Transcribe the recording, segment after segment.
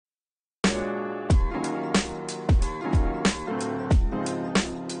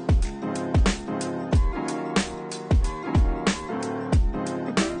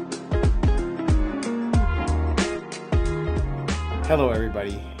Hello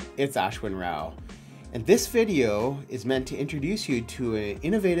everybody, it's Ashwin Rao, and this video is meant to introduce you to an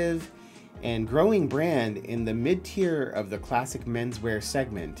innovative and growing brand in the mid-tier of the classic menswear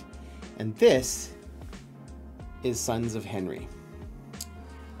segment, and this is Sons of Henrey.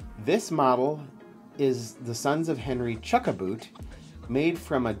 This model is the Sons of Henrey Chukka boot made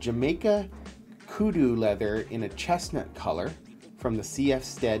from a Jamaica Kudu leather in a chestnut color from the C.F.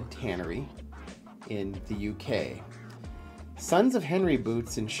 Stead tannery in the UK. Sons of Henrey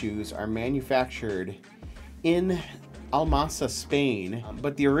boots and shoes are manufactured in Almansa, Spain,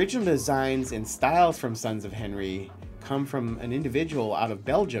 but the original designs and styles from Sons of Henrey come from an individual out of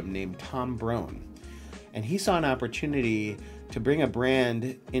Belgium named Tom Brown. And he saw an opportunity to bring a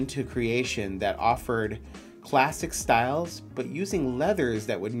brand into creation that offered classic styles, but using leathers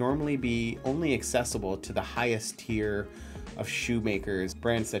that would normally be only accessible to the highest tier of shoemakers,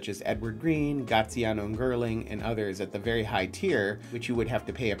 brands such as Edward Green, Gaziano & Girling, and others at the very high tier, which you would have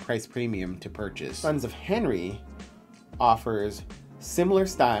to pay a price premium to purchase. Sons of Henrey offers similar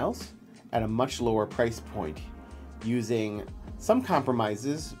styles at a much lower price point, using some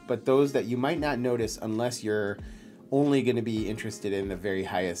compromises, but those that you might not notice unless you're only going to be interested in the very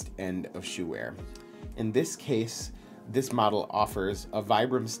highest end of shoe wear. In this case, this model offers a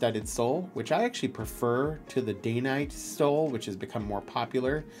Vibram studded sole, which I actually prefer to the Dainite sole, which has become more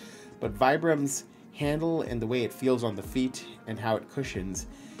popular. But Vibram's handle and the way it feels on the feet and how it cushions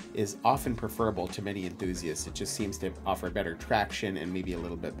is often preferable to many enthusiasts. It just seems to offer better traction and maybe a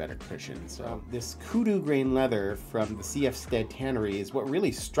little bit better cushion. So this Kudu Grain leather from the C.F. Stead tannery is what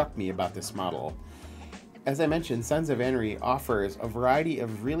really struck me about this model. As I mentioned, Sons of Henrey offers a variety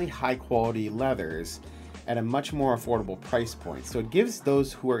of really high quality leathers at a much more affordable price point. So it gives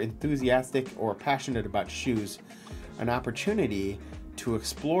those who are enthusiastic or passionate about shoes an opportunity to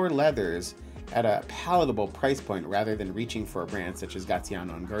explore leathers at a palatable price point rather than reaching for a brand such as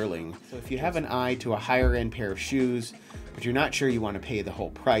Gaziano & Girling. So if you have an eye to a higher end pair of shoes, but you're not sure you want to pay the whole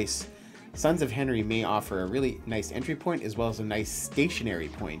price, Sons of Henrey may offer a really nice entry point as well as a nice stationary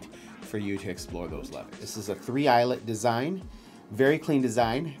point for you to explore those leathers. This is a 3-eyelet design, very clean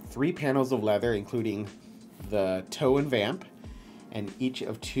design, 3 panels of leather including the toe and vamp, and each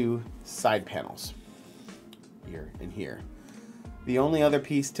of 2 side panels, here and here. The only other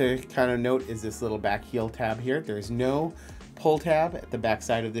piece to kind of note is this little back heel tab here. There's no pull tab at the back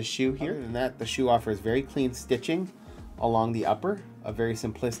side of this shoe here. Other than that, the shoe offers very clean stitching along the upper, a very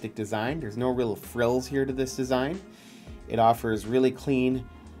simplistic design. There's no real frills here to this design. It offers really clean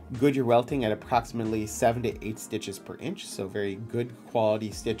Goodyear welting at approximately 7 to 8 stitches per inch, so very good quality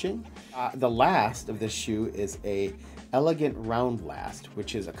stitching. The last of this shoe is a elegant round last,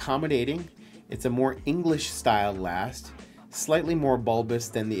 which is accommodating. It's a more English style last, slightly more bulbous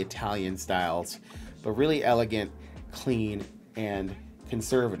than the Italian styles, but really elegant, clean, and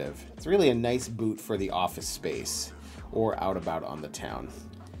conservative. It's really a nice boot for the office space or out about on the town.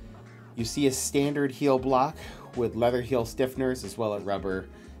 You see a standard heel block with leather heel stiffeners as well as rubber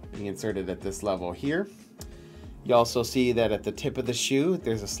being inserted at this level here. You also see that at the tip of the shoe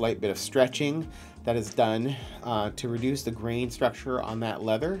there's a slight bit of stretching that is done to reduce the grain structure on that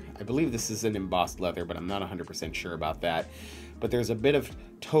leather. I believe this is an embossed leather, but I'm not 100% sure about that. But there's a bit of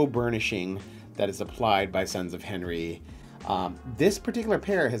toe burnishing that is applied by Sons of Henrey. This particular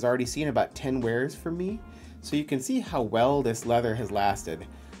pair has already seen about 10 wears from me, so you can see how well this leather has lasted.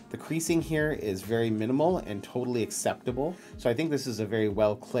 The creasing here is very minimal and totally acceptable, so I think this is a very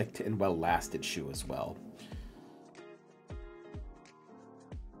well clicked and well lasted shoe as well.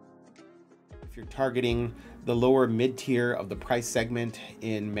 If you're targeting the lower mid-tier of the price segment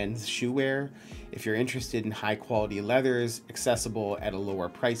in men's shoe wear, if you're interested in high quality leathers accessible at a lower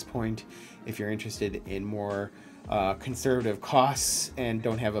price point, if you're interested in more conservative costs and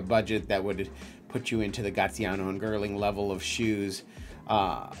don't have a budget that would put you into the Gaziano & Girling level of shoes,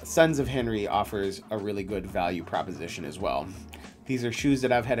 Sons of Henrey offers a really good value proposition as well. These are shoes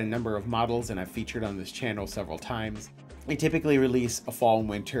that I've had a number of models and I've featured on this channel several times. They typically release a fall and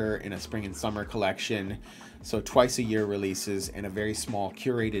winter and a spring and summer collection, so twice a year releases and a very small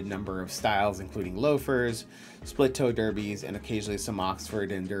curated number of styles, including loafers, split toe derbies, and occasionally some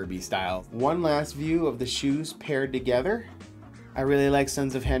Oxford and derby styles. One last view of the shoes paired together. I really like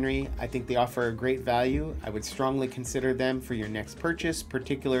Sons of Henrey. I think they offer a great value. I would strongly consider them for your next purchase,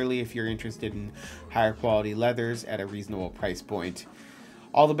 particularly if you're interested in higher quality leathers at a reasonable price point.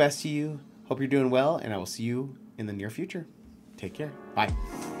 All the best to you. Hope you're doing well, and I will see you in the near future. Take care. Bye.